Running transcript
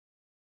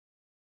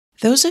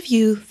Those of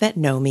you that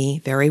know me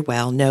very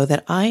well know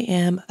that I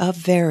am a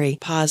very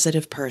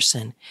positive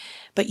person.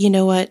 But you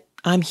know what?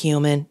 I'm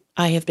human.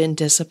 I have been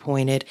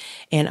disappointed,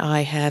 and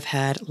I have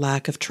had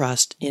lack of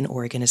trust in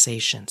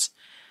organizations.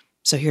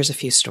 So here's a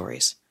few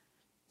stories.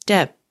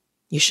 Deb,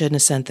 you shouldn't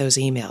have sent those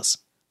emails.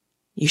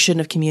 You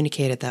shouldn't have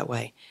communicated that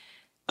way.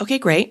 Okay,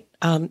 great.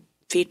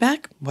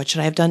 Feedback? What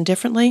should I have done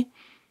differently?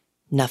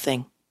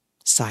 Nothing.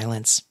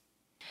 Silence.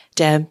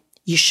 Deb,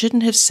 you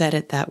shouldn't have said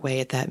it that way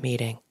at that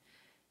meeting.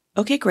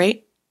 Okay,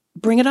 great.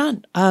 Bring it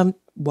on.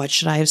 What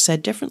should I have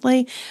said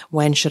differently?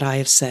 When should I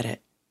have said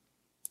it?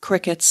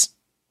 Crickets.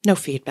 No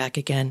feedback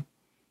again.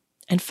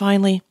 And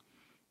finally,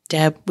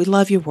 Deb, we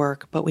love your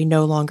work, but we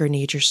no longer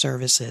need your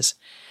services.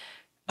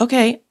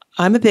 Okay,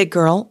 I'm a big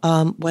girl.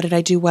 What did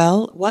I do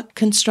well? What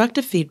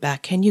constructive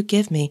feedback can you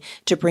give me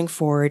to bring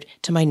forward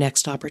to my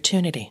next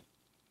opportunity?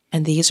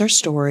 And these are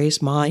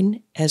stories,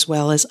 mine as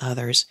well as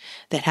others,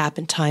 that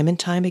happen time and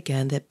time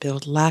again that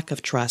build lack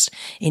of trust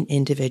in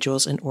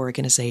individuals and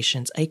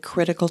organizations, a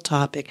critical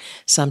topic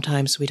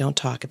sometimes we don't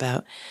talk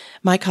about.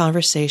 My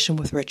conversation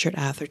with Richard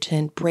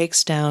Atherton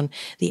breaks down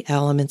the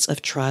elements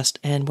of trust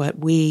and what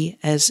we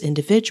as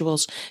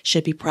individuals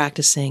should be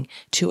practicing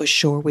to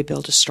assure we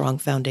build a strong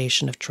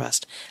foundation of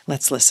trust.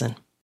 Let's listen.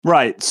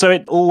 Right. So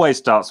it always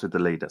starts with the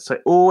leader. So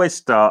it always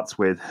starts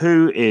with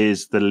who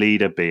is the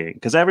leader being?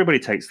 Because everybody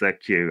takes their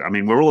cue. I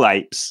mean, we're all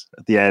apes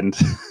at the end,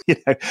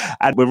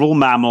 and we're all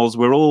mammals.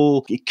 We're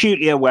all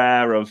acutely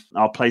aware of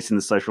our place in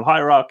the social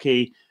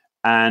hierarchy.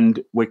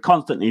 And we're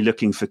constantly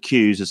looking for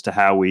cues as to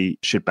how we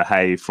should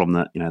behave from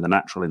the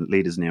natural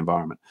leaders in the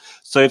environment.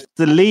 So if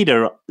the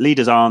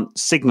leaders aren't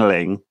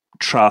signaling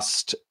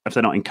trust, if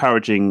they're not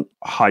encouraging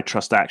high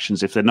trust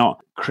actions, if they're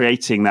not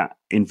creating that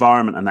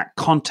environment and that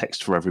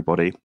context for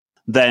everybody,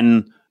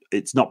 then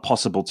it's not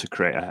possible to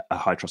create a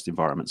high trust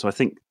environment. So I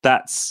think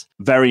that's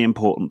a very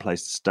important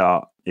place to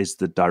start, is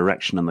the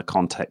direction and the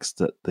context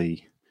that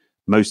the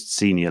most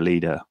senior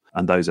leader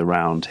and those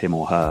around him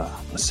or her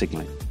are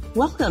signaling.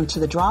 Welcome to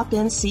the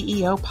Drop-In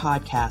CEO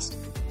podcast.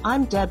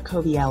 I'm Deb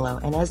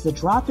Coviello, and as the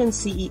Drop-In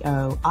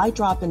CEO, I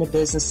drop into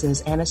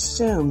businesses and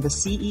assume the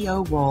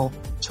CEO role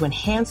to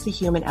enhance the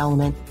human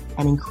element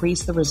and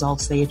increase the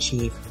results they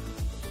achieve.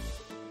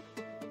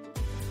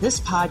 This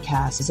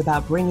podcast is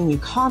about bringing you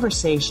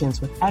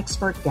conversations with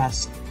expert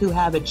guests who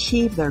have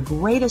achieved their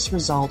greatest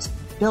results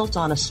built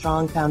on a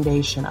strong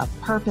foundation of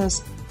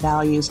purpose,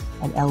 values,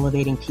 and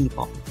elevating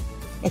people.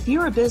 If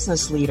you're a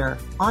business leader,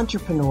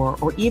 entrepreneur,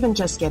 or even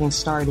just getting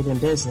started in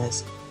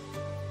business,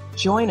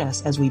 join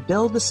us as we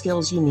build the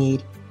skills you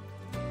need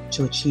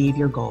to achieve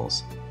your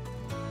goals.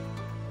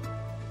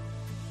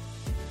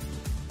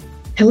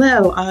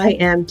 Hello, I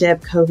am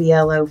Deb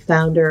Coviello,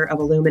 founder of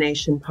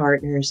Illumination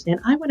Partners,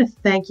 and I want to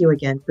thank you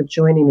again for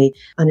joining me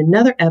on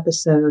another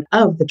episode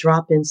of the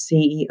Drop-In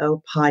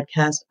CEO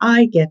podcast.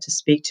 I get to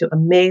speak to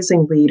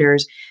amazing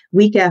leaders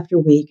week after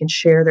week and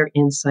share their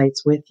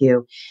insights with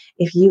you.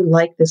 If you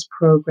like this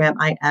program,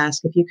 I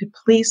ask if you could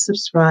please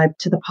subscribe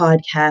to the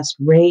podcast,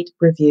 rate,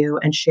 review,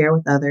 and share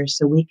with others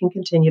so we can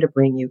continue to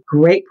bring you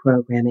great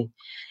programming.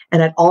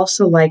 And I'd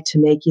also like to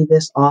make you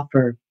this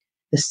offer,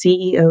 the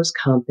CEO's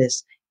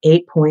Compass,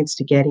 8 points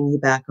to getting you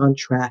back on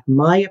track,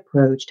 my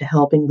approach to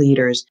helping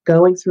leaders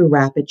going through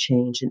rapid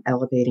change and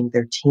elevating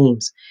their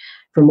teams.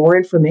 For more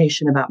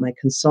information about my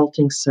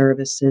consulting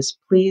services,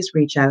 please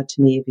reach out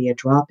to me via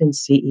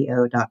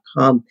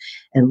dropinceo.com,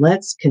 and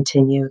let's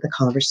continue the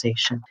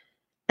conversation.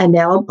 And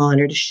now I'm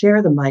honored to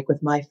share the mic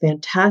with my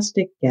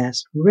fantastic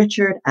guest,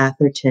 Richard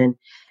Atherton.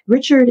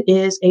 Richard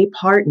is a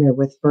partner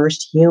with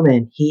First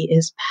Human. He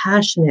is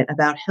passionate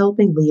about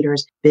helping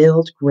leaders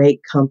build great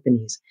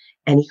companies,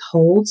 and he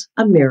holds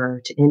a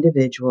mirror to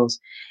individuals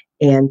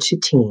and to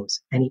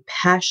teams, and he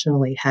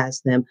passionately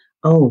has them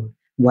own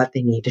what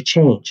they need to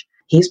change.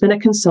 He's been a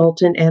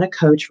consultant and a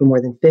coach for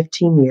more than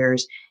 15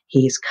 years.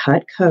 He's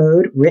cut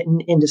code, written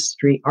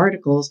industry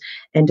articles,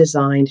 and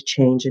designed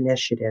change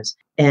initiatives.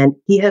 And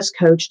he has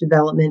coached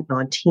development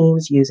on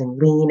teams using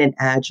lean and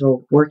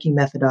agile working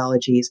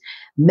methodologies,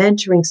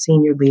 mentoring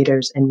senior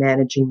leaders, and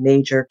managing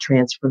major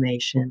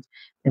transformations.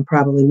 And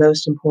probably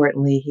most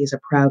importantly, he's a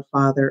proud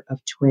father of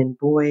twin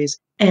boys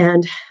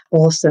and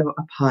also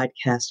a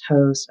podcast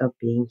host of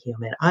Being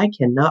Human. I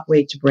cannot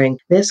wait to bring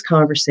this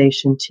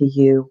conversation to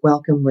you.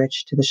 Welcome,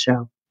 Rich, to the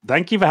show.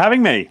 Thank you for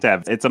having me,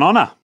 Deb. It's an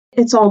honor.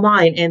 It's all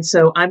mine. And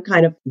so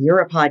you're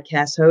a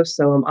podcast host,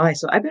 so am I.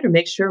 So I better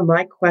make sure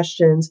my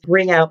questions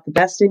bring out the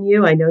best in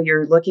you. I know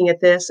you're looking at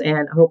this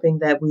and hoping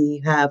that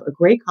we have a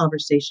great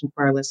conversation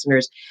for our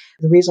listeners.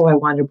 The reason why I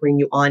wanted to bring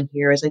you on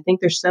here is I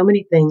think there's so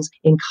many things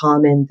in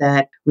common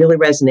that really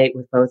resonate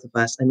with both of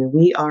us. I mean,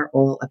 we are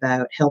all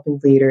about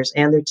helping leaders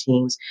and their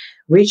teams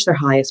reach their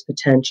highest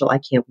potential. I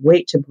can't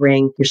wait to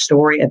bring your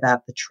story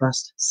about the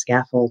trust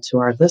scaffold to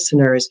our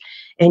listeners.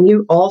 And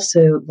you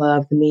also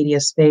love the media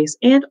space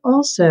and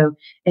also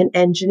an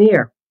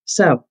engineer.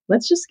 So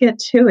let's just get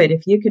to it.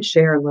 If you could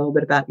share a little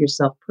bit about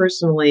yourself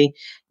personally,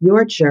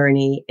 your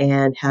journey,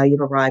 and how you've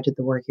arrived at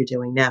the work you're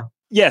doing now.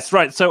 Yes,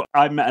 right. So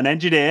I'm an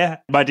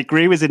engineer. My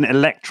degree was in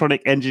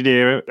electronic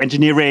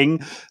engineering.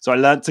 So I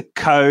learned to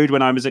code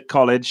when I was at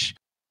college.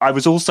 I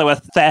was also a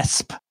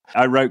thesp.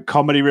 I wrote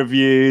comedy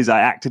reviews. I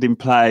acted in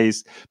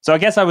plays. So I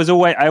guess I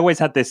always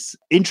had this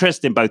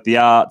interest in both the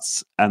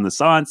arts and the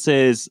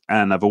sciences,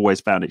 and I've always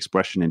found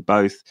expression in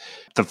both.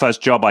 The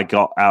first job I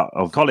got out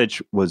of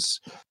college was,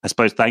 I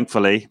suppose,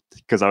 thankfully,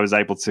 because I was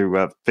able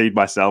to feed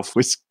myself,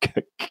 was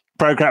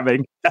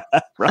programming.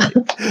 Right.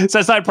 So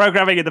I started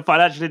programming in the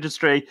financial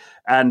industry,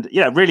 and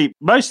really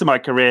most of my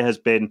career has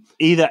been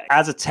either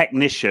as a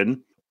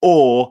technician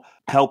or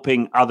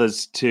helping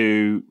others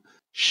to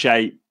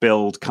shape,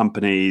 build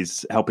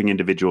companies, helping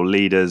individual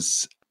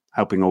leaders,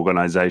 helping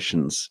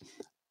organizations.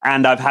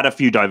 And I've had a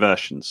few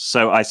diversions.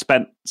 So I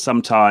spent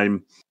some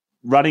time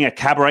running a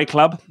cabaret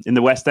club in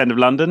the West End of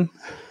London,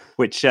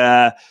 which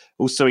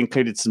also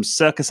included some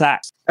circus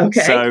acts.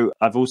 Okay. So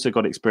I've also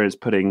got experience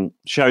putting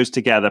shows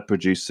together,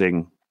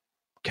 producing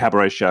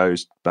cabaret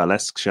shows,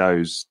 burlesque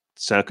shows,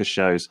 circus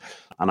shows.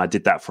 And I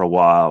did that for a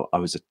while. I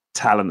was a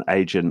talent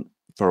agent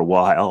for a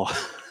while.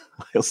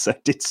 I also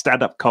did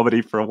stand-up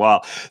comedy for a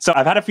while. So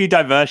I've had a few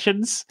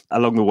diversions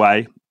along the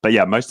way. But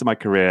yeah, most of my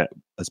career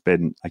has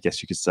been, I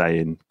guess you could say,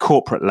 in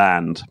corporate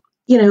land.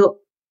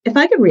 If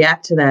I could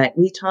react to that,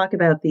 we talk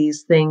about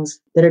these things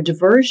that are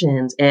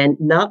diversions and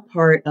not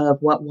part of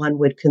what one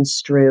would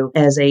construe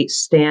as a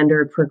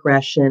standard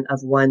progression of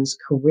one's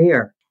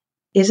career.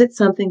 Is it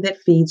something that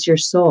feeds your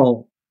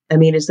soul? I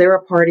mean, is there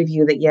a part of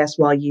you that, yes,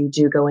 while you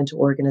do go into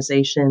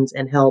organizations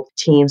and help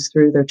teams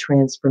through their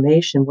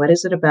transformation, what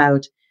is it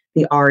about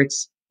the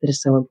arts that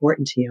is so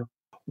important to you?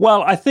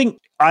 Well, I think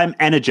I'm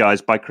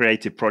energized by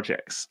creative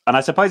projects. And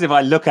I suppose if I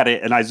look at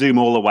it and I zoom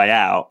all the way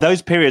out,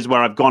 those periods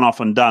where I've gone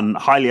off and done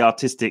highly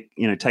artistic,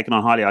 taken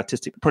on highly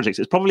artistic projects,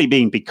 it's probably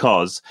been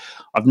because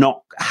I've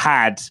not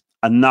had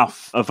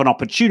enough of an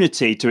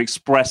opportunity to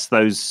express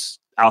those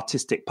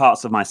artistic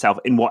parts of myself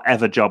in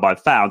whatever job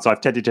I've found. So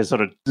I've tended to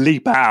sort of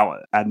leap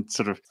out and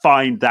sort of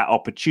find that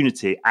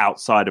opportunity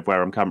outside of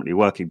where I'm currently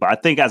working. But I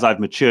think as I've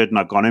matured and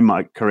I've gone in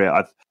my career,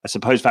 I've, I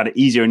suppose, found it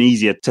easier and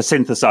easier to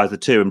synthesize the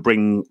two and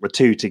bring the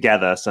two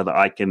together so that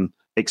I can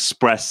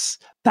express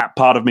that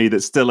part of me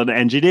that's still an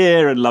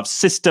engineer and loves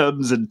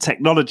systems and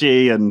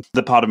technology, and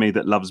the part of me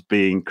that loves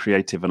being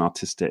creative and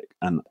artistic.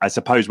 And I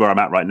suppose where I'm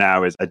at right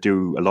now is I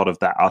do a lot of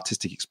that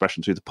artistic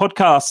expression through the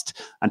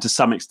podcast. And to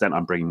some extent,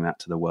 I'm bringing that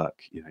to the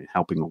work,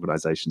 helping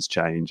organizations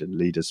change and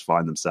leaders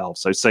find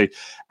themselves. So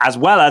as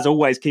well as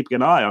always keeping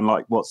an eye on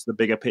what's the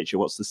bigger picture,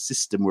 what's the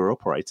system we're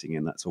operating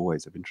in. That's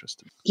always of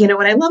interest.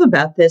 What I love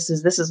about this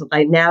is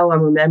now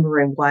I'm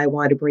remembering why I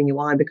wanted to bring you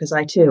on, because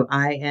I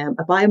am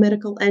a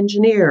biomedical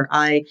engineer.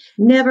 I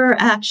never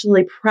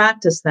actually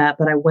practiced that,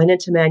 but I went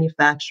into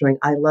manufacturing.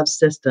 I love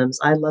systems.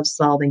 I love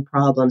solving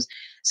problems.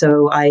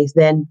 So I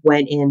then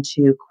went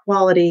into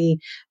quality,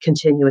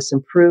 continuous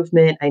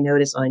improvement. I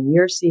notice on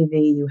your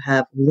CV, you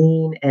have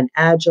lean and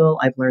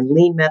agile. I've learned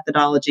lean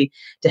methodology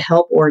to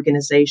help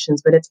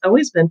organizations, but it's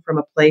always been from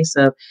a place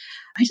of,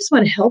 I just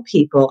want to help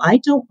people. I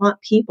don't want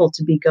people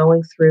to be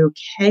going through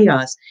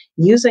chaos,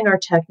 using our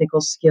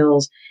technical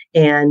skills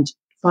and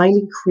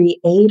finding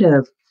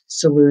creative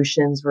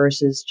solutions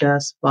versus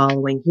just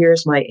following,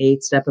 here's my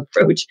 8-step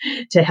approach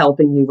to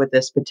helping you with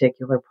this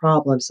particular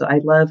problem. So I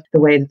love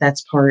the way that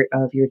that's part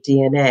of your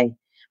DNA.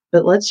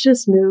 But let's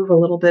just move a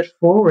little bit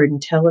forward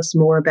and tell us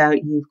more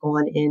about you've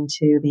gone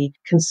into the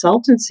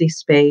consultancy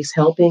space,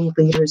 helping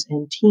leaders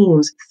and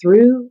teams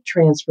through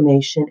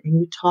transformation. And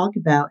you talk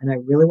about, and I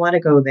really want to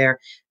go there,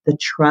 the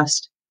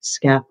trust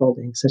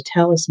scaffolding. So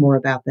tell us more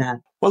about that.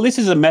 Well, this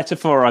is a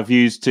metaphor I've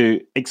used to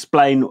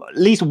explain at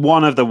least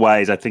one of the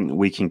ways I think that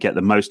we can get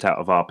the most out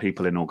of our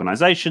people in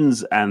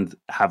organizations and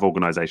have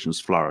organizations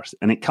flourish.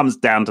 And it comes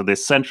down to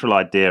this central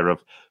idea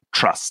of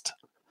trust.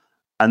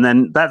 And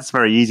then that's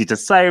very easy to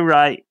say,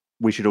 right?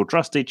 We should all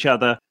trust each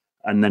other,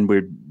 and then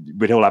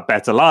we'd all have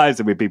better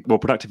lives and we'd be more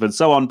productive and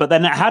so on. But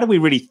then how do we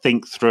really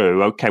think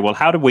through, okay, well,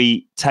 how do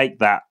we take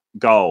that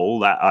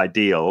goal, that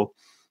ideal,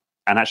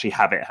 and actually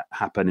have it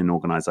happen in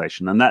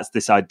organization? And that's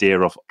this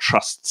idea of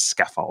trust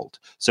scaffold.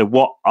 So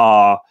what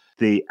are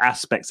the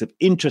aspects of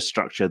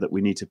infrastructure that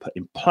we need to put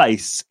in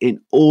place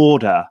in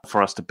order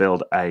for us to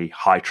build a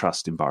high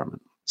trust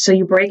environment? So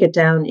you break it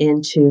down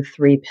into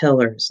 3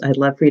 pillars. I'd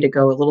love for you to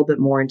go a little bit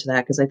more into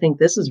that, because I think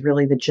this is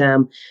really the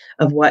gem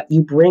of what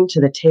you bring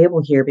to the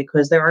table here,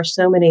 because there are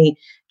so many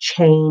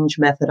change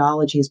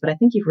methodologies, but I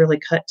think you've really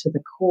cut to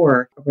the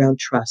core around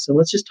trust. So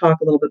let's just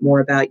talk a little bit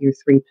more about your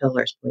 3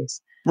 pillars,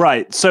 please.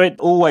 Right. So it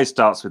always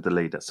starts with the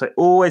leader. So it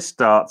always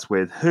starts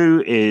with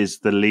who is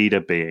the leader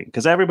being,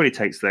 because everybody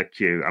takes their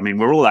cue. I mean,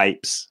 we're all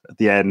apes at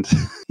the end,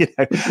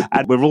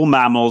 and we're all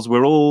mammals.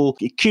 We're all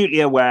acutely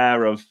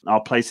aware of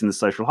our place in the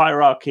social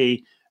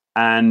hierarchy.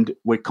 And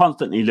we're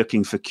constantly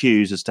looking for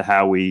cues as to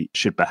how we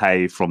should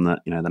behave from the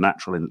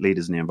natural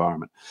leaders in the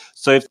environment.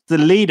 So if the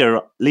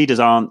leaders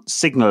aren't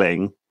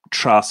signaling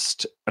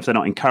trust, if they're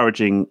not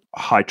encouraging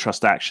high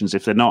trust actions,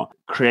 if they're not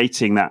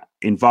creating that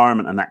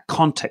environment and that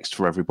context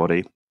for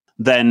everybody,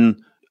 then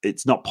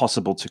it's not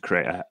possible to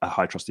create a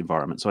high trust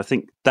environment. So I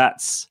think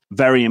that's a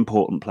very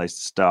important place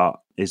to start,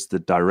 is the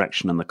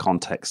direction and the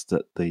context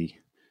that the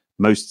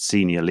most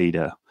senior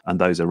leader and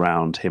those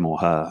around him or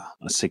her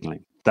are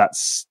signaling.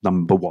 That's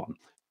number one.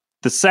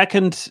 The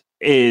second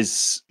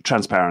is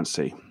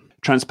transparency.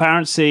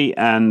 Transparency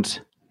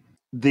and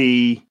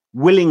the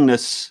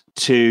willingness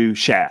to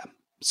share.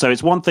 So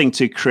it's one thing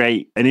to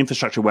create an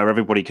infrastructure where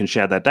everybody can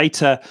share their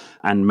data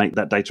and make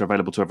that data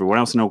available to everyone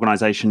else in an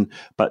organization,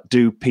 but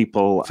do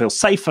people feel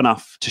safe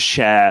enough to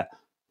share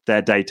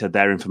their data,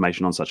 their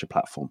information on such a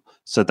platform?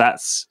 So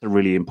that's a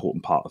really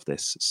important part of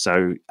this.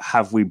 So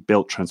have we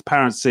built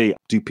transparency?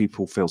 Do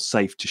people feel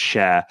safe to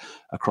share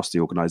across the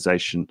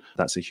organization?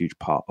 That's a huge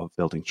part of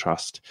building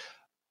trust.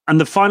 And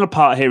the final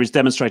part here is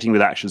demonstrating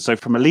with action. So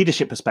from a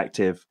leadership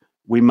perspective,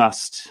 we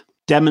must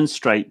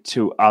demonstrate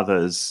to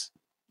others,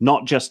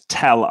 not just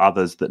tell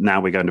others that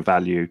now we're going to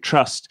value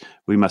trust.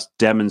 We must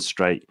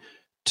demonstrate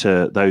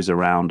to those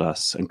around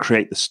us and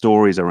create the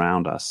stories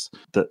around us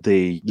that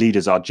the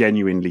leaders are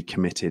genuinely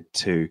committed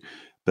to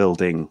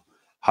building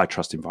high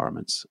trust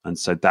environments. And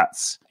so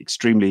that's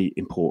extremely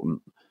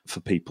important for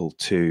people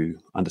to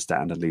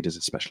understand, and leaders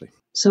especially.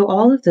 So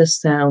all of this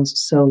sounds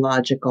so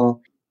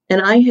logical.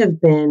 And I have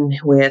been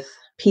with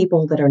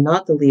people that are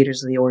not the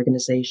leaders of the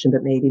organization,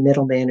 but maybe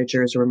middle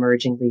managers or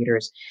emerging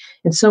leaders.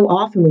 And so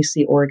often we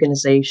see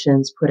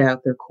organizations put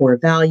out their core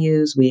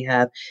values. We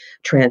have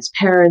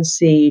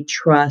transparency,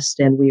 trust,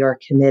 and we are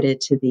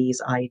committed to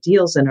these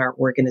ideals in our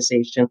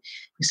organization.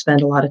 We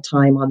spend a lot of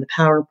time on the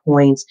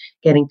PowerPoints,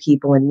 getting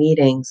people in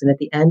meetings. And at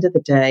the end of the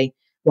day,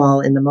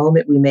 while in the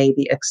moment we may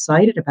be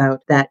excited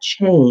about that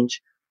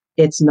change,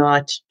 it's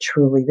not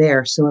truly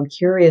there. So I'm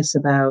curious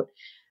about,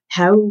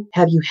 how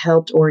have you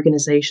helped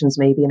organizations,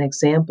 maybe an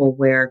example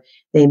where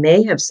they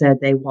may have said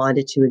they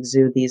wanted to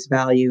exude these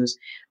values,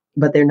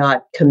 but they're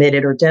not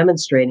committed or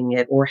demonstrating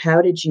it? Or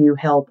how did you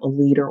help a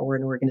leader or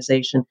an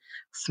organization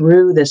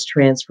through this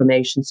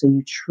transformation so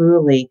you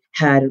truly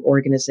had an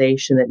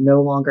organization that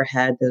no longer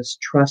had those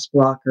trust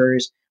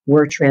blockers,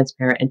 were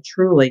transparent, and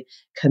truly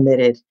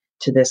committed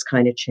to this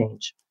kind of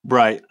change?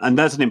 Right. And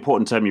that's an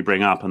important term you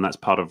bring up. And that's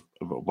part of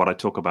what I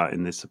talk about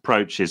in this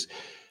approach is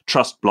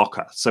trust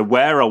blocker. So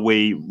where are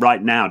we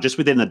right now, just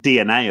within the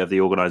DNA of the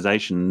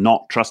organization,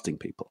 not trusting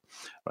people?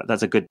 Right,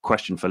 that's a good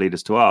question for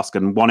leaders to ask.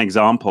 And one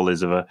example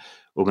is of an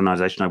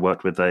organization I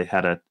worked with. They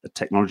had a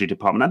technology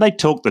department, and they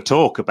talked the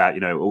talk about,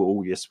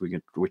 yes, we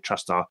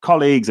trust our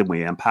colleagues and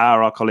we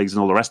empower our colleagues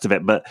and all the rest of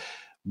it. But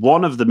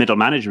one of the middle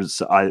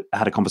managers I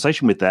had a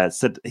conversation with there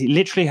said he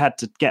literally had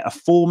to get a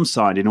form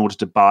signed in order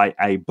to buy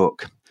a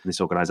book.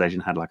 This organization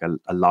had like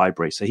a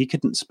library, so he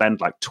couldn't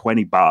spend like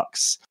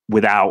 $20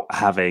 without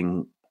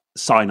having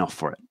sign off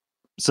for it.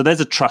 So there's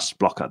a trust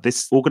blocker.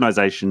 This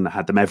organization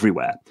had them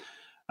everywhere.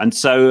 And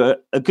so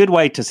a good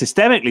way to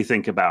systemically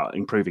think about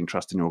improving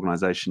trust in your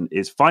organization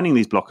is finding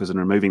these blockers and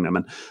removing them.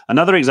 And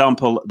another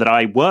example that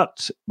I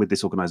worked with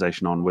this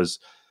organization on was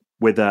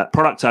with a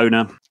product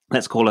owner,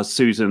 let's call her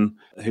Susan,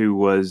 who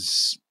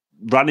was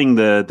running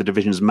the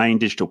division's main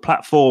digital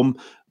platform,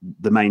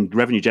 the main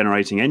revenue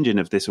generating engine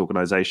of this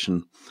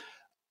organization.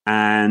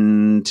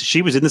 And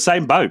she was in the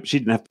same boat. She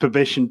didn't have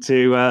permission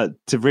to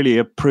really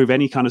approve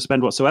any kind of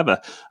spend whatsoever.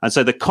 And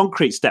so the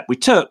concrete step we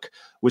took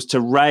was to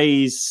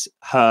raise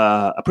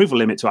her approval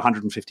limit to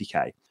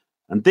 150K.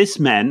 And this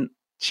meant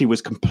she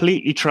was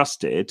completely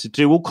trusted to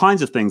do all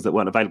kinds of things that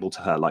weren't available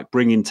to her, like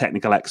bring in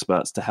technical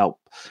experts to help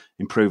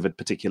improve a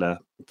particular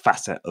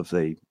facet of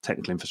the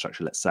technical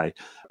infrastructure, let's say,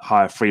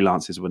 hire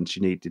freelancers when she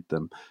needed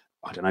them,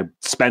 I don't know,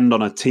 spend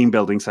on a team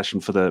building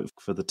session for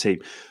the team.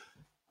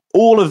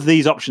 All of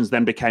these options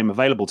then became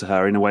available to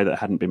her in a way that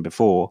hadn't been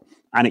before.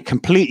 And it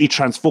completely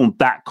transformed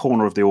that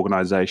corner of the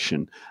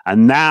organization.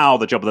 And now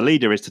the job of the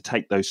leader is to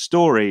take those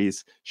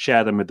stories,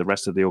 share them with the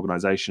rest of the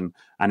organization,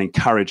 and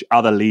encourage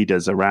other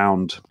leaders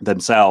around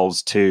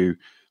themselves to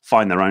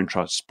find their own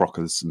trust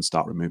blockers and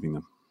start removing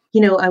them.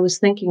 I was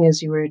thinking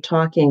as you were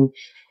talking,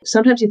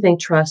 sometimes you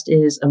think trust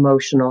is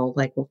emotional,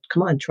 like, well,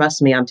 come on,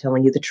 trust me, I'm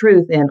telling you the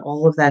truth, and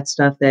all of that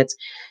stuff that's,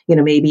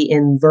 maybe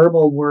in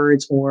verbal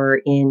words or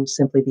in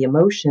simply the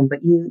emotion. But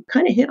you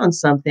kind of hit on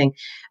something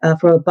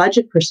from a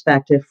budget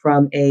perspective,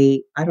 from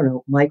a,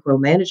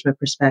 micromanagement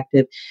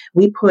perspective.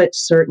 We put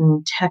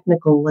certain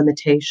technical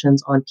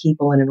limitations on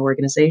people in an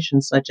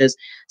organization, such as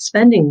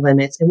spending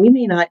limits, and we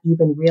may not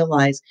even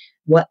realize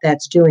what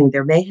that's doing.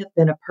 There may have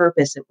been a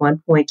purpose at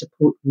one point to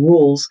put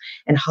rules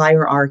and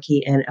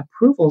hierarchy and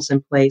approvals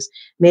in place,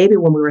 maybe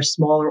when we were a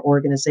smaller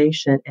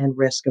organization and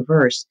risk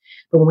averse.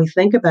 But when we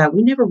think about,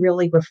 we never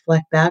really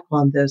reflect back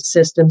on those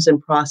systems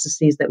and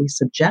processes that we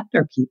subject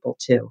our people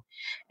to.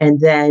 And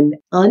then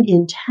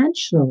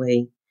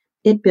unintentionally,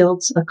 it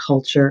builds a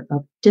culture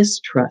of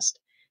distrust.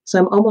 So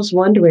I'm almost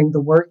wondering,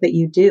 the work that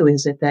you do,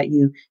 is it that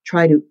you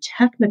try to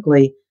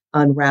technically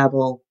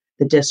unravel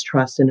the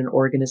distrust in an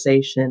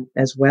organization,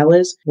 as well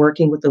as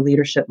working with the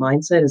leadership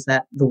mindset? Is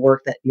that the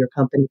work that your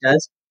company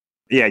does?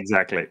 Yeah,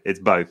 exactly. It's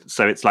both.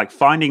 So it's like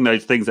finding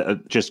those things that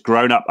have just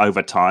grown up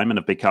over time and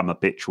have become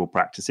habitual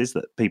practices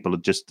that people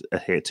just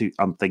adhere to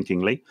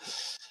unthinkingly.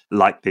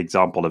 Like the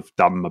example of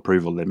dumb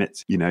approval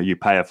limits. You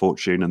pay a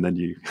fortune and then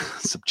you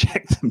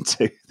subject them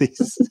to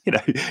these,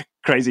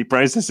 crazy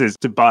processes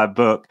to buy a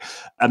book.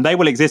 And they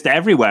will exist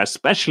everywhere,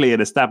 especially in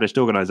established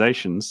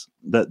organizations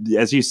that,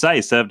 as you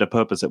say, served a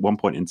purpose at one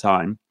point in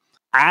time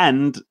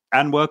and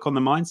work on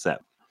the mindset.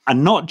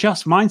 And not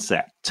just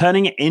mindset,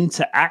 turning it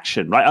into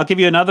action, right? I'll give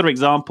you another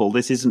example.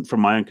 This isn't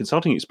from my own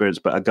consulting experience,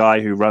 but a guy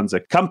who runs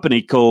a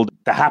company called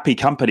The Happy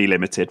Company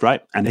Limited,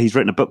 right? And he's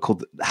written a book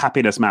called The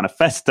Happiness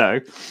Manifesto.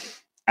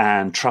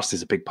 And trust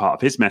is a big part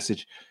of his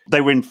message.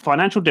 They were in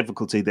financial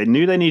difficulty. They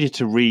knew they needed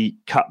to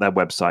recut their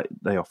website.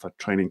 They offer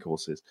training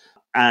courses.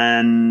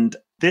 And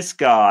this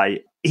guy,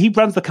 he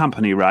runs the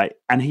company, right?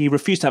 And he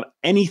refused to have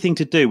anything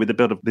to do with the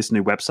build of this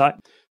new website,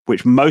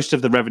 which most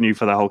of the revenue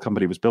for the whole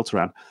company was built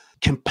around.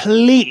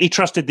 Completely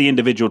trusted the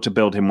individual to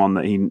build him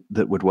one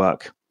that would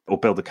work, or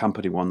build the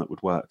company one that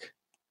would work.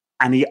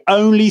 And he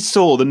only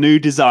saw the new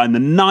design the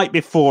night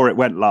before it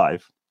went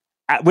live,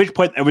 at which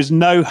point there was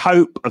no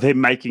hope of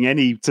him making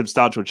any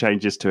substantial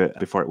changes to it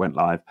before it went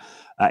live.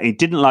 He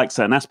didn't like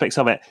certain aspects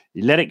of it.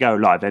 He let it go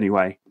live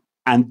anyway.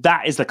 And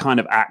that is the kind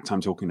of act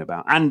I'm talking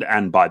about.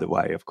 And by the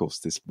way, of course,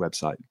 this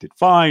website did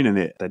fine and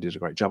they did a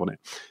great job on it.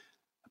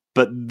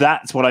 But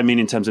that's what I mean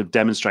in terms of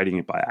demonstrating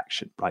it by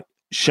action, right?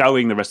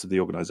 Showing the rest of the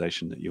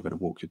organization that you're going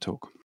to walk your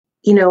talk.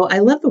 I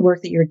love the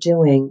work that you're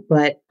doing,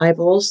 but I've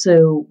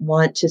also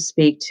want to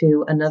speak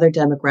to another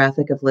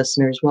demographic of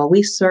listeners. While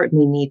we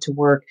certainly need to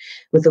work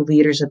with the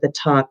leaders at the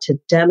top to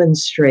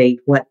demonstrate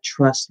what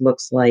trust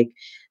looks like,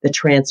 the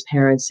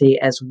transparency,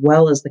 as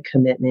well as the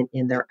commitment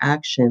in their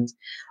actions,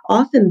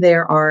 often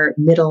there are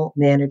middle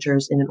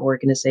managers in an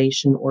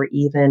organization or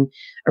even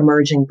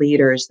emerging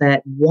leaders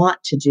that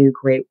want to do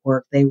great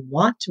work. They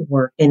want to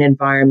work in an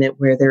environment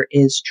where there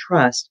is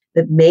trust,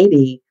 but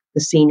maybe the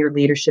senior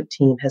leadership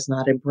team has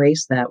not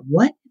embraced that.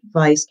 What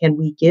advice can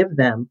we give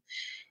them,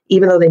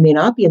 even though they may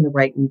not be in the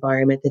right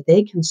environment, that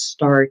they can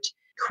start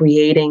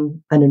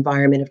creating an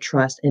environment of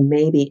trust and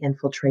maybe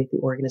infiltrate the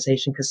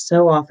organization? Because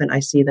so often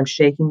I see them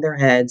shaking their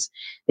heads.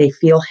 They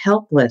feel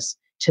helpless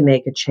to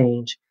make a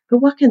change. But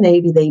what can they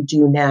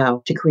do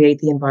now to create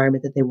the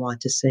environment that they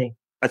want to see?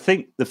 I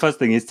think the first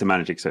thing is to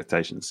manage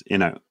expectations.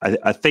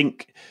 I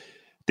think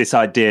this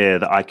idea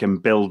that I can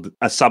build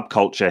a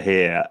subculture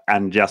here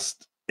and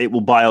just it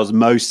will by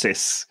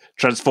osmosis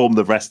transform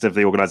the rest of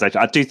the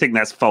organization. I do think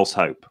that's false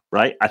hope,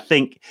 right? I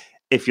think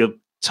if your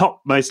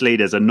topmost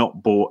leaders are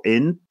not bought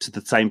in to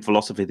the same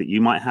philosophy that you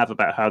might have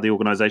about how the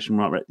organization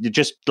might, you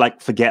just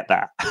forget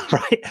that,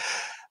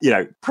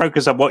 right?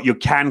 Focus on what you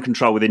can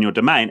control within your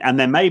domain. And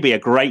there may be a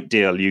great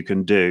deal you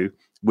can do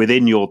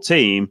within your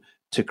team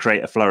to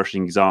create a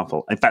flourishing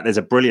example. In fact, there's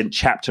a brilliant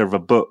chapter of a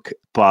book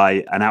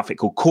by an outfit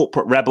called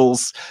Corporate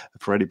Rebels.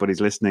 For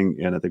anybody's listening,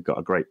 they've got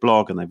a great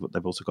blog and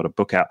they've also got a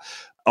book out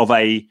of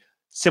a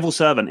civil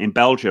servant in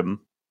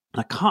Belgium.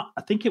 I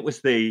think it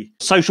was the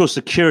Social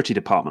Security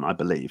Department, I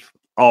believe,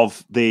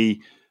 of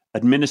the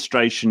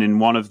administration in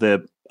one of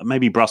the,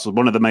 maybe Brussels,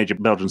 one of the major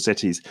Belgian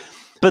cities.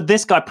 But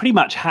this guy pretty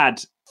much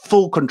had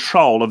full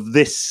control of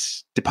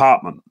this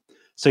department.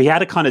 So he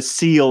had a kind of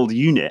sealed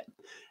unit.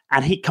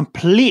 And he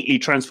completely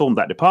transformed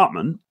that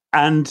department.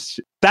 And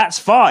that's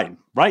fine,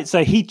 right?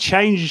 So he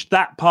changed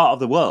that part of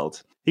the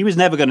world. He was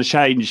never going to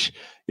change,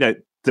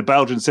 the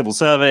Belgian civil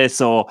service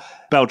or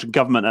Belgian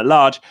government at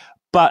large.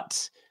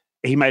 But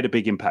he made a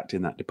big impact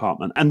in that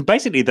department. And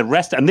basically the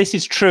rest, and this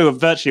is true of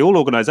virtually all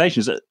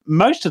organizations,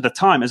 most of the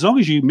time, as long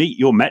as you meet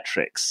your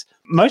metrics,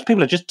 most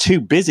people are just too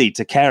busy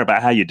to care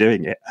about how you're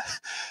doing it.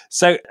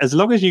 So as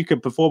long as you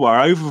can perform or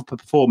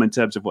overperform in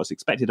terms of what's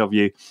expected of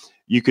you,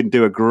 you can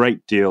do a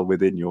great deal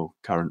within your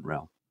current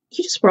realm.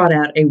 You just brought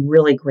out a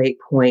really great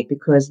point,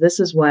 because this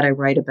is what I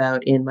write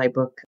about in my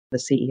book, The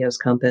CEO's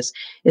Compass,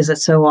 is that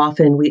so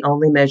often we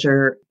only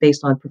measure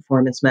based on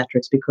performance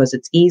metrics because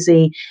it's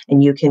easy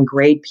and you can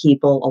grade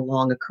people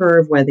along a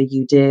curve, whether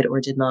you did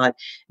or did not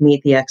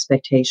meet the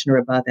expectation or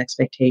above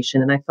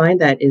expectation. And I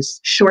find that is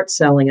short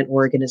selling an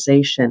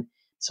organization.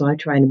 So I'm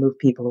trying to move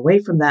people away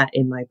from that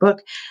in my book.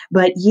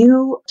 But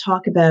you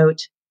talk about,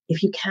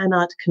 if you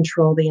cannot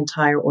control the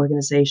entire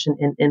organization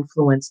and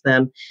influence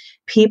them,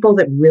 people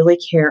that really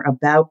care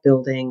about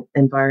building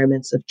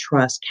environments of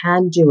trust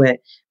can do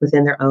it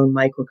within their own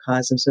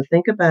microcosm. So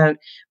think about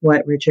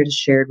what Richard has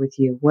shared with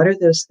you. What are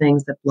those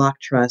things that block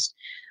trust?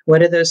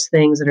 What are those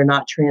things that are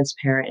not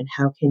transparent, and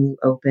how can you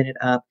open it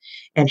up?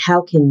 And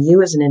how can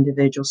you as an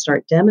individual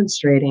start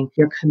demonstrating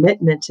your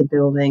commitment to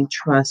building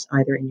trust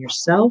either in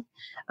yourself,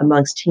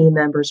 amongst team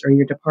members, or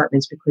your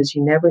departments? Because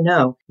you never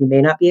know. You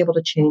may not be able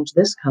to change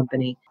this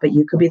company, but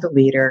you could be the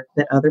leader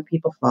that other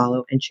people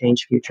follow and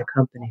change future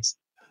companies.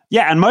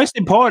 Yeah, and most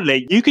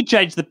importantly, you could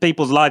change the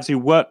people's lives who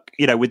work,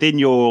 within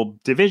your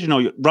division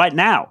or right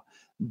now.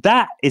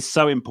 That is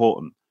so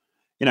important.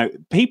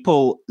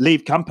 People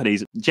leave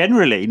companies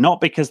generally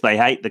not because they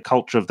hate the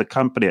culture of the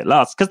company at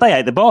large, because they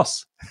hate the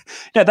boss.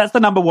 That's the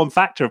number one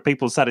factor of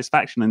people's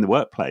satisfaction in the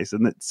workplace.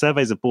 And that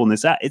surveys have borne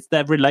this out. It's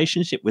their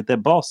relationship with their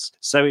boss.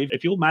 So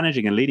if you're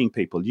managing and leading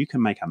people, you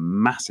can make a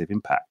massive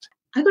impact.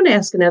 I'm going to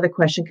ask another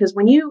question, because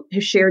when you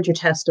have shared your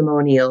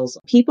testimonials,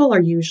 people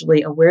are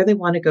usually aware they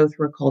want to go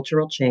through a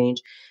cultural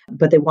change,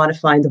 but they want to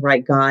find the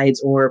right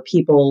guides or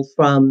people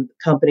from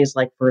companies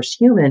like First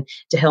Human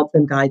to help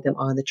them guide them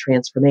on the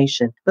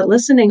transformation. But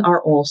listening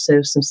are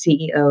also some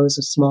CEOs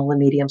of small and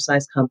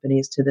medium-sized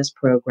companies to this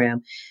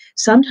program.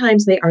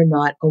 Sometimes they are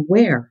not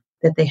aware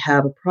that they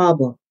have a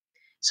problem.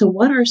 So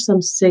what are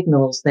some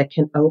signals that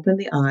can open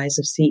the eyes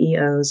of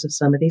CEOs of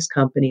some of these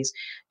companies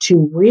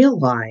to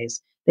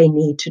realize they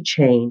need to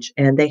change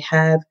and they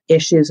have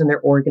issues in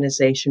their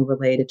organization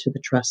related to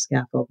the trust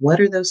scaffold? What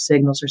are those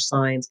signals or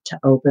signs to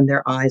open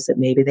their eyes that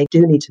maybe they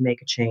do need to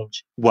make a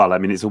change? Well,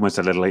 it's almost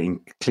a little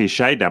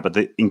cliche now, but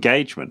the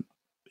engagement,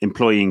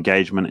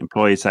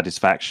 employee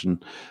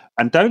satisfaction,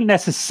 and don't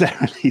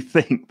necessarily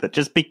think that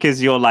just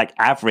because you're like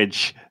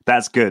average,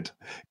 that's good.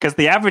 Because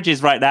the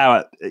averages right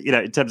now,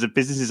 in terms of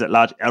businesses at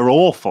large, are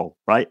awful,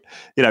 right?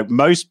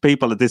 Most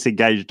people are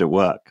disengaged at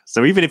work.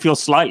 So even if you're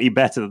slightly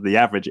better than the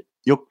average,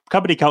 your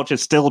company culture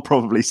still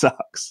probably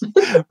sucks,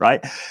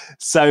 right?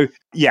 So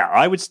yeah,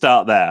 I would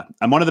start there.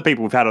 And one of the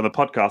people we've had on the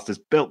podcast has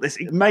built this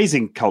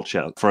amazing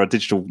culture for a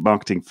digital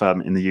marketing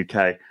firm in the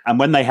UK. And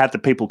when they had the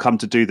people come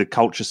to do the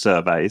culture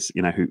surveys,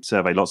 who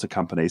survey lots of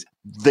companies,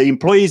 the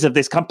employees of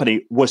this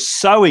company were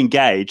so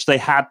engaged, they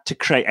had to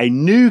create a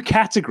new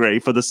category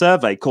for the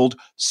survey called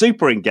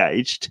super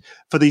engaged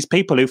for these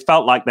people who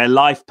felt like their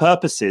life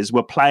purposes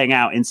were playing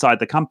out inside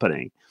the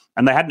company.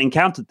 And they hadn't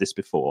encountered this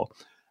before.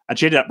 And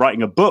she ended up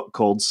writing a book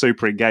called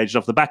Super Engaged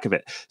off the back of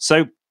it.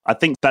 So I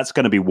think that's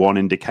going to be one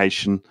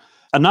indication.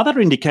 Another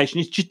indication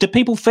is just, do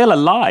people feel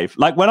alive?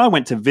 Like when I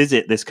went to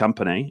visit this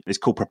company, it's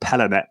called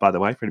PropellerNet, by the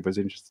way, for anybody's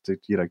interested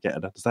to get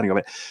an understanding of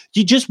it.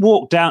 You just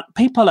walk down,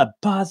 people are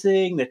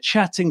buzzing, they're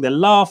chatting, they're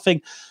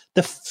laughing.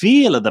 The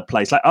feel of the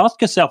place, like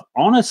ask yourself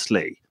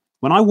honestly,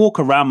 when I walk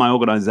around my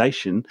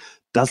organization,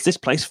 does this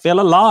place feel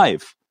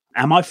alive?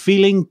 Am I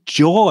feeling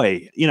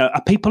joy?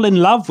 Are people in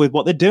love with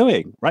what they're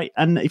doing, right?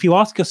 And if you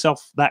ask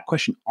yourself that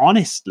question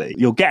honestly,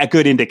 you'll get a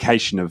good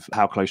indication of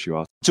how close you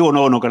are to an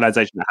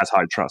organization that has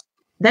high trust.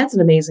 That's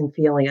an amazing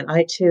feeling. And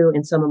I too,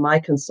 in some of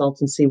my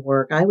consultancy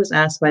work, I was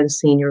asked by the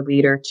senior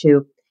leader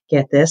to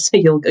get this,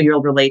 you'll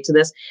relate to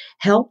this,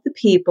 help the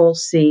people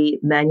see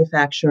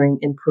manufacturing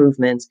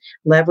improvements,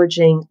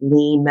 leveraging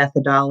lean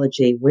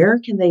methodology. Where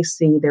can they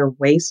see their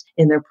waste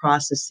in their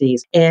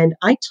processes? And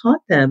I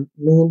taught them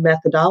lean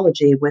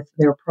methodology with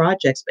their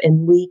projects.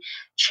 And we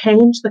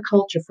changed the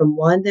culture from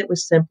one that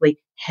was simply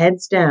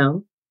heads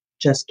down,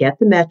 just get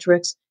the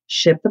metrics,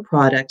 ship the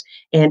product,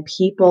 and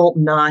people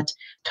not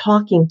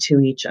talking to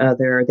each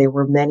other. There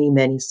were many,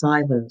 many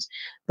silos.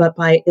 But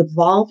by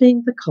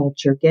evolving the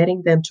culture,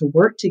 getting them to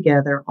work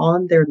together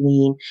on their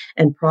lean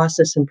and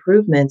process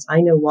improvements,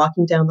 I know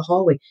walking down the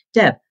hallway,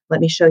 Deb, let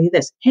me show you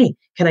this. Hey,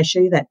 can I show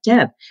you that?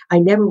 Deb, I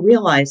never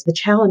realized the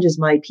challenges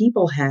my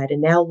people had,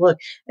 and now look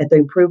at the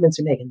improvements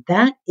they're making.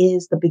 That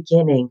is the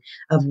beginning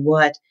of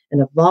what an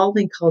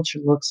evolving culture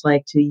looks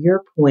like. To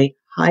your point,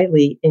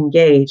 highly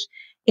engaged.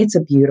 It's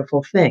a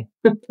beautiful thing.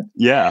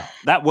 Yeah,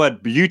 that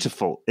word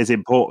beautiful is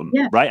important,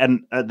 right?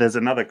 And there's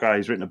another guy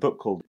who's written a book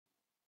called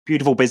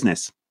Beautiful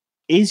Business.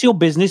 Is your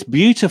business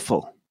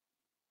beautiful?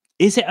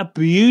 Is it a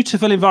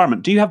beautiful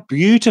environment? Do you have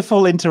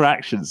beautiful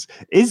interactions?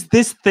 Is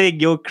this thing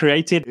you're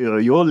creating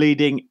or you're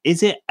leading,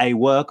 is it a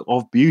work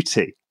of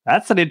beauty?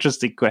 That's an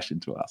interesting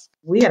question to ask.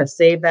 We got to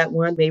save that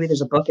one. Maybe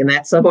there's a book in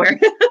that somewhere.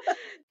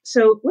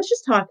 So let's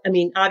just talk.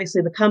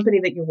 Obviously, the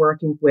company that you're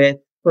working with,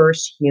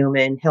 First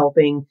Human,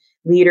 helping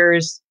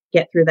leaders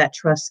get through that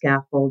trust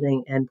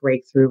scaffolding and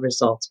breakthrough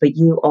results. But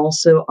you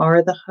also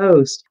are the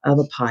host of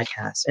a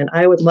podcast. And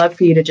I would love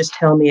for you to just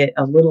tell me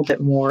a little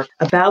bit more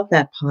about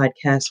that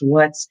podcast.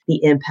 What's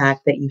the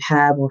impact that you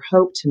have or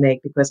hope to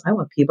make? Because I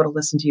want people to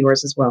listen to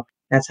yours as well.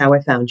 That's how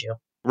I found you.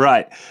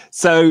 Right.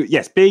 So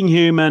yes, Being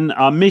Human,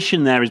 our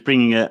mission there is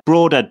bringing a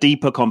broader,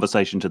 deeper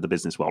conversation to the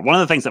business world. One of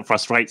the things that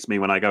frustrates me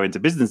when I go into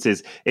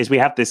businesses is we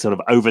have this sort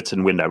of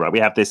Atherton window, right? We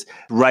have this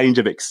range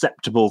of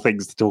acceptable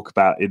things to talk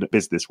about in the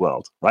business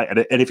world, right?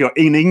 And if you're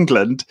in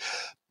England,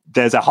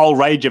 there's a whole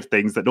range of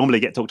things that normally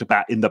get talked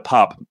about in the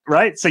pub,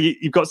 right? So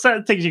you've got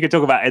certain things you can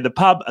talk about in the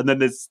pub, and then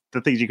there's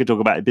the things you can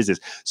talk about in business.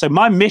 So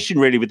my mission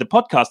really with the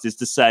podcast is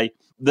to say,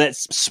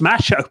 let's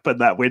smash open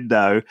that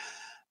window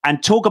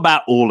and talk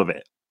about all of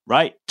it.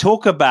 Right?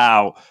 Talk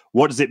about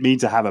what does it mean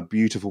to have a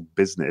beautiful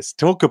business?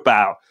 Talk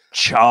about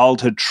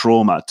childhood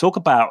trauma. Talk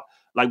about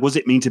what does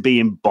it mean to be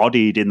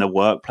embodied in the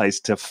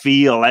workplace, to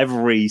feel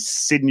every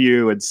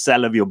sinew and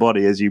cell of your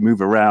body as you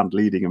move around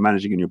leading and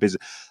managing in your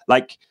business.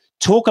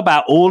 Talk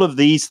about all of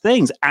these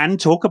things and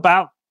talk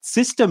about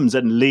systems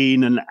and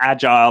lean and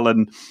agile.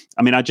 And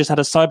I mean, I just had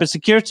a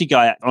cybersecurity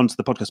guy onto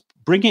the podcast.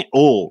 Bring it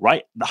all,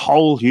 right? The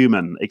whole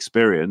human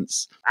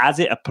experience as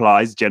it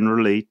applies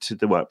generally to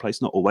the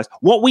workplace, not always.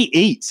 What we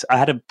eat. I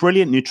had a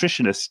brilliant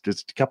nutritionist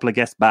just a couple of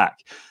guests back.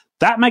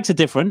 That makes a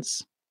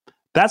difference.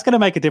 That's going to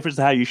make a difference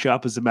to how you show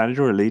up as a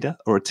manager or a leader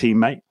or a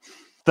teammate.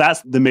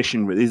 That's the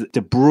mission, is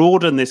to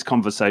broaden this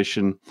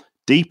conversation,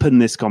 deepen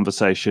this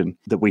conversation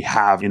that we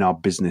have in our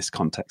business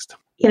context.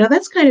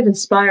 That's kind of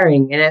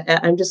inspiring. And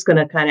I'm just going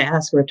to kind of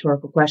ask a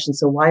rhetorical question.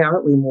 So why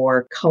aren't we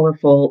more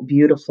colorful,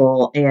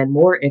 beautiful, and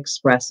more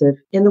expressive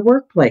in the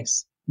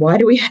workplace? Why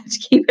do we have to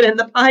keep it in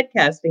the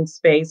podcasting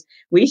space?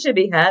 We should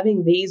be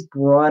having these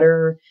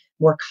broader,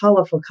 more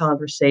colorful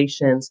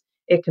conversations.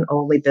 It can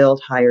only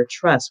build higher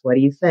trust. What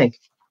do you think?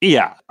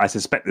 Yeah, I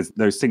suspect there's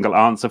no single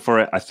answer for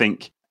it. I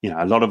think,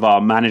 a lot of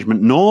our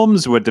management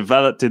norms were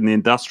developed in the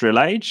industrial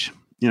age,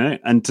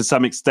 and to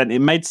some extent it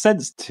made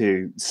sense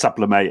to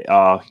sublimate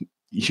our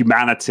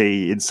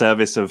humanity in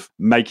service of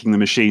making the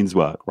machines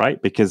work,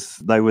 right? Because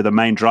they were the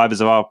main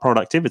drivers of our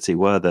productivity,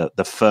 were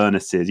the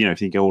furnaces,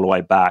 if you go all the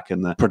way back,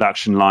 and the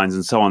production lines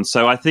and so on.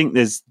 So I think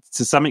there's,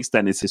 to some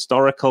extent, it's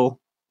historical.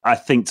 I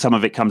think some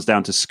of it comes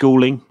down to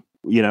schooling.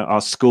 Our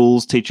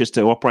schools teach us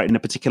to operate in a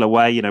particular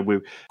way.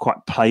 We're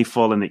quite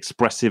playful and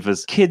expressive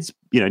as kids,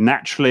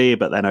 naturally,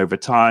 but then over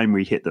time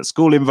we hit the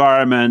school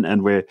environment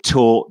and we're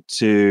taught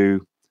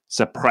to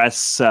suppress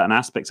certain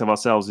aspects of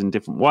ourselves in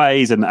different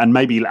ways and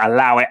maybe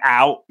allow it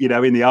out,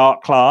 in the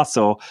art class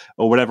or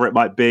whatever it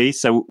might be.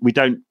 So we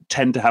don't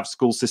tend to have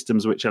school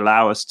systems which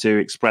allow us to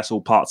express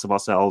all parts of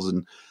ourselves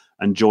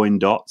and join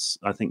dots.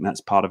 I think that's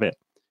part of it.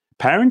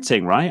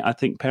 Parenting, right? I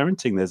think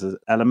parenting, there's an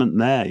element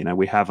there.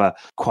 We have a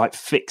quite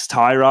fixed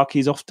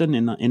hierarchies often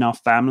in our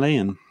family,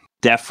 and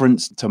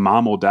deference to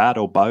mum or dad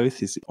or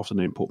both is often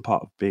an important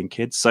part of being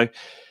kids. So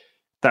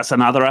that's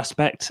another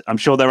aspect. I'm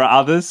sure there are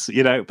others,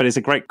 but it's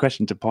a great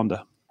question to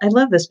ponder. I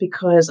love this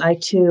because I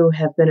too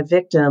have been a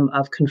victim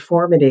of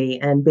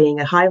conformity and being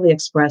a highly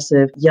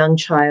expressive young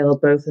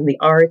child, both in the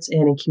arts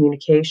and in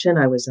communication.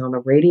 I was on a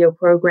radio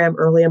program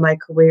early in my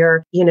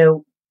career.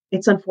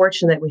 It's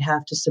unfortunate we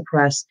have to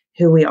suppress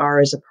who we are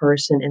as a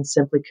person and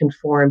simply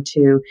conform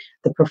to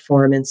the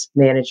performance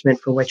management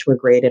for which we're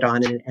graded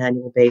on an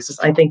annual basis.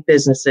 I think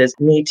businesses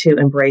need to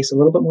embrace a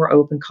little bit more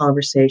open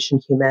conversation,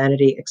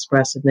 humanity,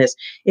 expressiveness.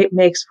 It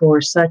makes for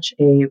such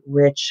a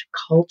rich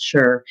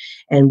culture,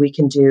 and we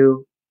can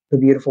do the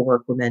beautiful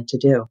work we're meant to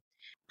do.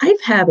 I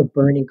have a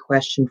burning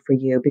question for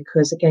you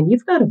because, again,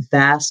 you've got a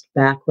vast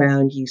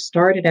background. You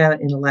started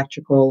out in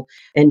electrical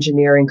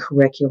engineering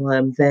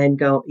curriculum, then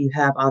you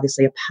have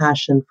obviously a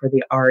passion for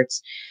the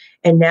arts,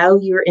 and now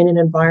you're in an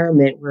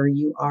environment where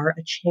you are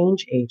a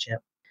change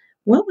agent.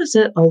 What was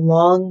it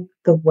along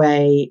the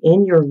way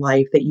in your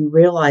life that you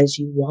realized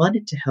you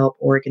wanted to help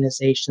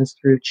organizations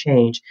through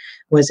change?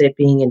 Was it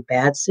being in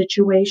bad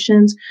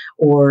situations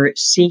or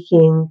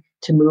seeking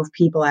to move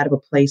people out of a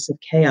place of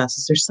chaos?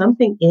 Is there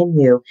something in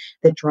you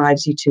that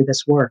drives you to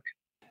this work?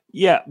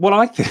 Yeah, well,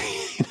 I think,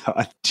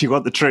 do you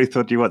want the truth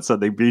or do you want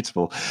something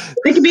beautiful?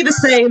 They can be the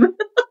same.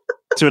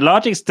 To a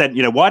large extent,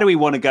 why do we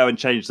want to go and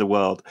change the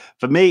world?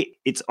 For me,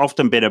 it's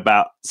often been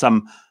about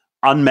some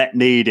unmet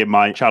need in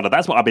my childhood.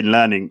 That's what I've been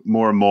learning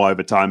more and more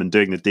over time and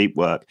doing the deep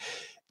work.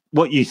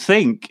 What you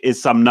think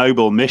is some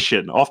noble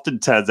mission often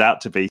turns out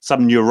to be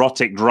some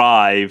neurotic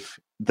drive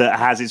that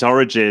has its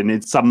origin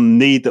in some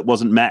need that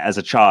wasn't met as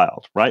a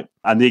child, right?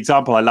 And the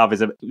example I love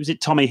is, was it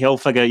Tommy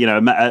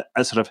Hilfiger,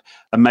 a sort of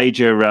a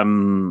major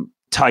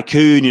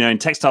tycoon, in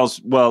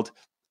textiles world,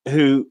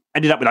 who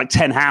ended up with like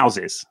 10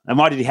 houses. And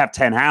why did he have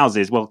 10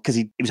 houses? Well, because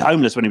he was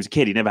homeless when he was a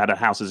kid. He never had a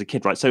house as a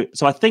kid, right? So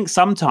I think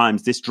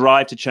sometimes this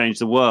drive to change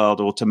the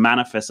world or to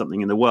manifest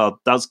something in the world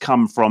does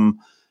come from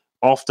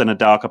often a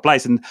darker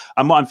place. And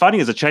what I'm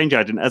finding as a change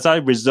agent, as I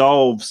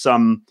resolve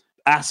some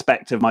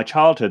aspect of my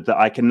childhood that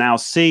I can now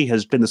see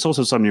has been the source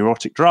of some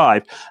neurotic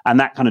drive, and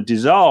that kind of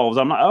dissolves,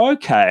 I'm like,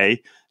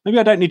 okay, maybe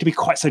I don't need to be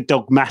quite so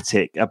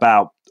dogmatic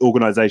about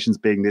organizations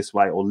being this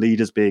way or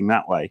leaders being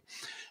that way.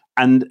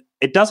 And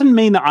it doesn't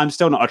mean that I'm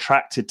still not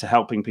attracted to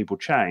helping people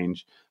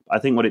change. I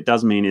think what it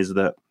does mean is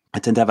that I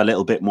tend to have a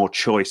little bit more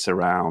choice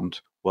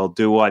around, well,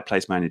 do I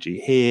place my energy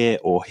here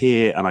or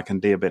here? And I can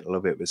be a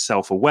little bit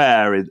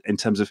self-aware in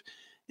terms of,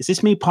 is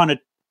this me trying to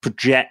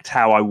project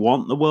how I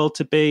want the world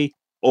to be?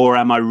 Or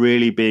am I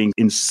really being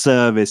in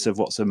service of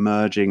what's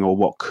emerging or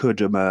what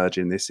could emerge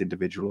in this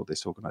individual or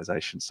this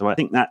organization? So I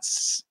think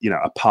that's,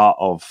 a part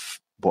of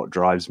what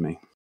drives me.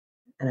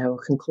 And I will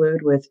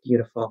conclude with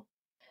beautiful.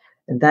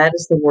 And that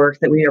is the work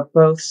that we are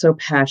both so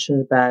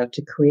passionate about,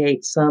 to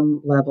create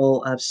some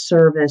level of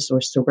service or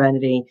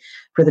serenity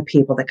for the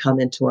people that come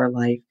into our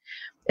life.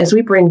 As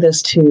we bring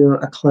this to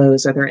a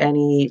close, are there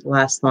any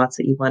last thoughts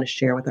that you want to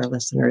share with our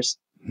listeners?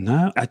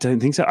 No, I don't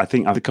think so. I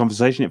think the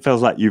conversation, it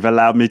feels like you've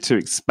allowed me to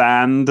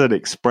expand and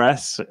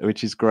express,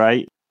 which is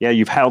great. Yeah,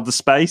 you've held the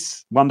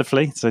space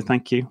wonderfully. So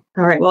thank you.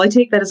 All right. Well, I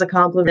take that as a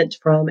compliment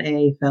from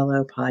a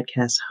fellow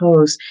podcast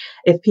host.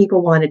 If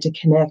people wanted to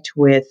connect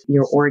with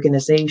your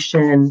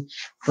organization,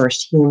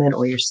 First Human,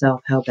 or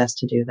yourself, how best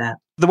to do that?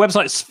 The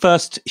website's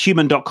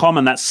firsthuman.com,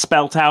 and that's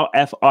spelt out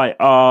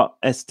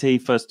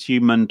FIRST,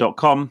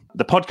 firsthuman.com.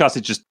 The podcast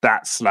is just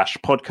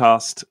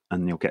that/podcast,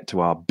 and you'll get to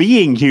our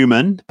Being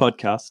Human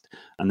podcast.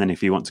 And then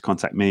if you want to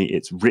contact me,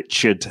 it's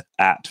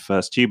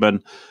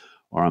richard@firsthuman,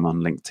 or I'm on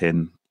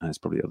LinkedIn. It's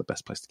probably the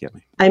best place to get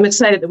me. I'm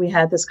excited that we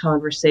had this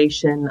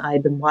conversation.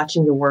 I've been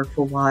watching your work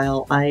for a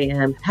while. I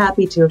am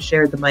happy to have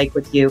shared the mic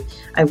with you.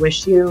 I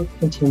wish you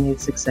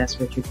continued success,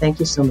 Richard. Thank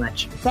you so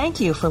much. Thank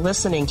you for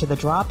listening to the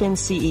Drop-In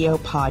CEO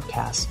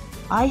podcast.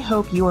 I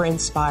hope you are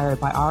inspired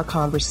by our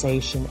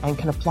conversation and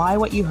can apply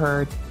what you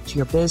heard to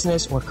your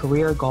business or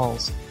career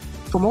goals.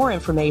 For more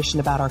information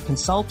about our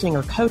consulting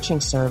or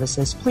coaching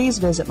services, please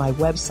visit my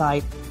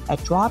website at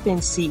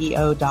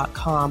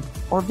dropinceo.com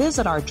or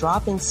visit our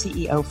Drop-In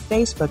CEO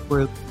Facebook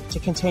group to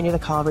continue the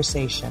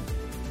conversation.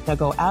 Now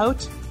go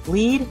out,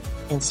 lead,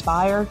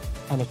 inspire,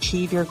 and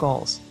achieve your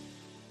goals.